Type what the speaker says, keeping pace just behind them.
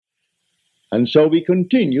And so we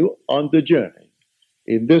continue on the journey.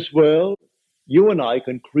 In this world, you and I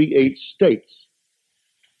can create states,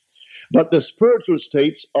 but the spiritual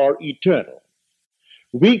states are eternal.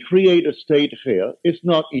 We create a state here, it's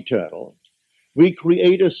not eternal. We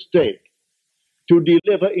create a state to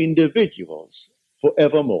deliver individuals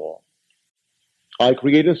forevermore. I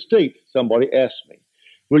create a state. Somebody asks me,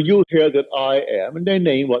 will you hear that I am? And they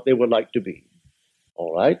name what they would like to be.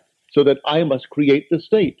 All right? So that I must create the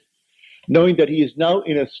state, knowing that he is now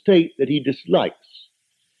in a state that he dislikes.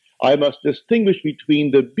 I must distinguish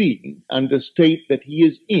between the being and the state that he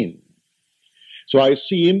is in. So I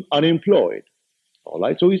see him unemployed. All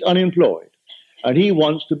right? So he's unemployed. And he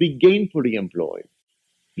wants to be gainfully employed.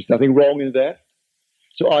 There's nothing wrong in that.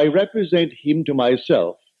 So I represent him to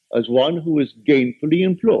myself as one who is gainfully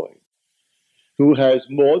employed, who has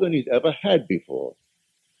more than he's ever had before.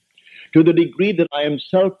 To the degree that I am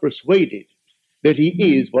self-persuaded that he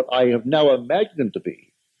is what I have now imagined him to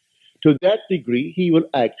be, to that degree he will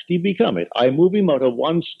actually become it. I move him out of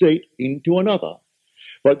one state into another.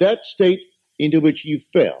 But that state into which he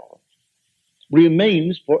fell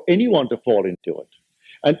remains for anyone to fall into it.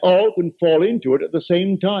 And all can fall into it at the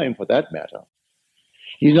same time, for that matter.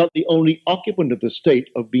 He's not the only occupant of the state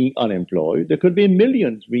of being unemployed. There could be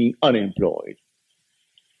millions being unemployed.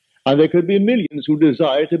 And there could be millions who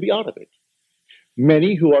desire to be out of it.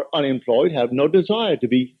 Many who are unemployed have no desire to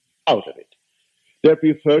be out of it. They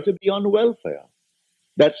prefer to be on welfare.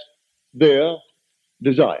 That's their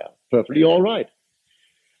desire. Perfectly all right.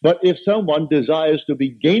 But if someone desires to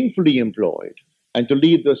be gainfully employed and to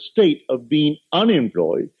leave the state of being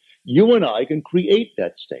unemployed, you and I can create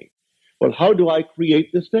that state. Well, how do I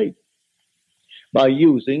create the state? By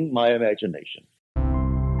using my imagination.